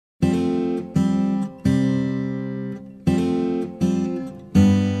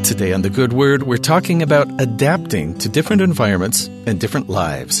Today on The Good Word, we're talking about adapting to different environments and different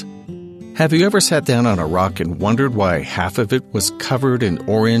lives. Have you ever sat down on a rock and wondered why half of it was covered in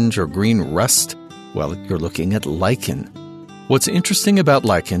orange or green rust? Well, you're looking at lichen. What's interesting about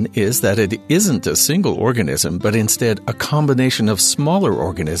lichen is that it isn't a single organism, but instead a combination of smaller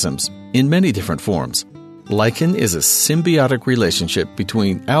organisms in many different forms. Lichen is a symbiotic relationship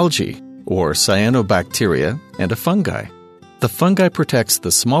between algae, or cyanobacteria, and a fungi. The fungi protects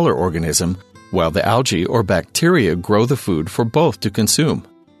the smaller organism, while the algae or bacteria grow the food for both to consume.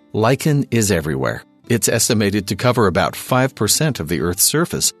 Lichen is everywhere. It's estimated to cover about 5% of the Earth's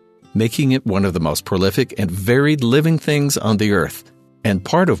surface, making it one of the most prolific and varied living things on the Earth. And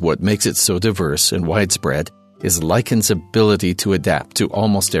part of what makes it so diverse and widespread is lichen's ability to adapt to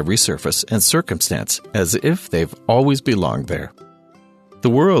almost every surface and circumstance, as if they've always belonged there. The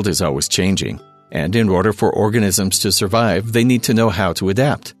world is always changing, and in order for organisms to survive, they need to know how to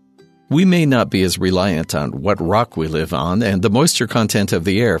adapt. We may not be as reliant on what rock we live on and the moisture content of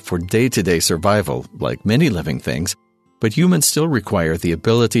the air for day-to-day survival, like many living things, but humans still require the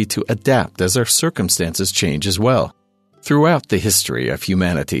ability to adapt as our circumstances change as well. Throughout the history of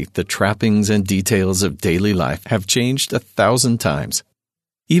humanity, the trappings and details of daily life have changed 1,000 times.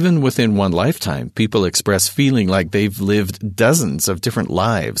 Even within one lifetime, people express feeling like they've lived dozens of different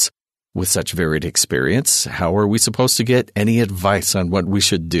lives. With such varied experience, how are we supposed to get any advice on what we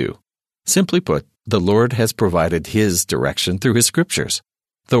should do? Simply put, the Lord has provided His direction through His Scriptures.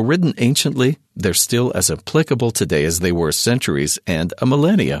 Though written anciently, they're still as applicable today as they were centuries and a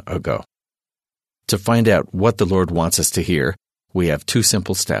millennia ago. To find out what the Lord wants us to hear, we have 2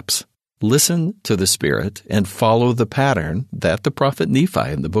 simple steps. Listen to the Spirit and follow the pattern that the prophet Nephi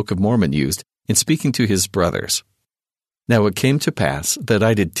in the Book of Mormon used in speaking to his brothers. Now it came to pass that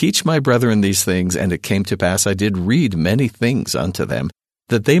I did teach my brethren these things, and it came to pass I did read many things unto them,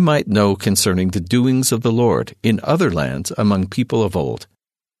 that they might know concerning the doings of the Lord in other lands among people of old.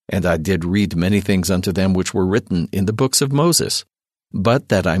 And I did read many things unto them which were written in the books of Moses. But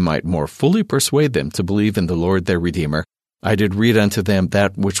that I might more fully persuade them to believe in the Lord their Redeemer, I did read unto them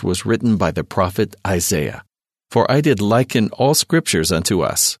that which was written by the prophet Isaiah. For I did liken all Scriptures unto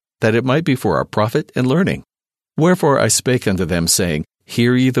us, that it might be for our profit and learning. Wherefore I spake unto them, saying,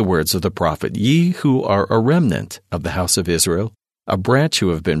 Hear ye the words of the prophet, ye who are a remnant of the house of Israel, a branch who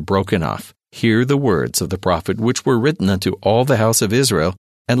have been broken off. Hear the words of the prophet which were written unto all the house of Israel,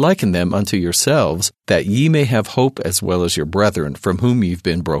 and liken them unto yourselves, that ye may have hope as well as your brethren from whom ye've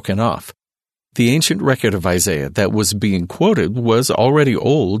been broken off. The ancient record of Isaiah that was being quoted was already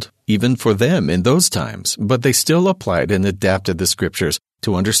old, even for them in those times, but they still applied and adapted the Scriptures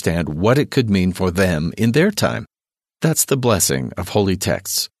to understand what it could mean for them in their time. That's the blessing of holy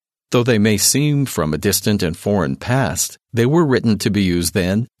texts. Though they may seem from a distant and foreign past, they were written to be used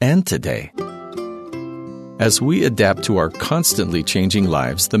then and today. As we adapt to our constantly changing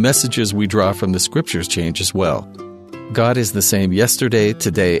lives, the messages we draw from the Scriptures change as well. God is the same yesterday,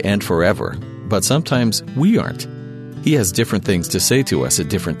 today, and forever, but sometimes we aren't. He has different things to say to us at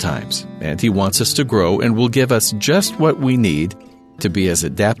different times, and He wants us to grow and will give us just what we need to be as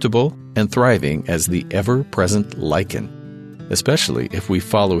adaptable and thriving as the ever-present lichen, especially if we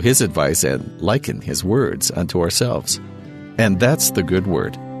follow His advice and liken His words unto ourselves. And that's the good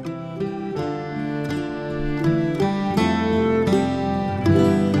word.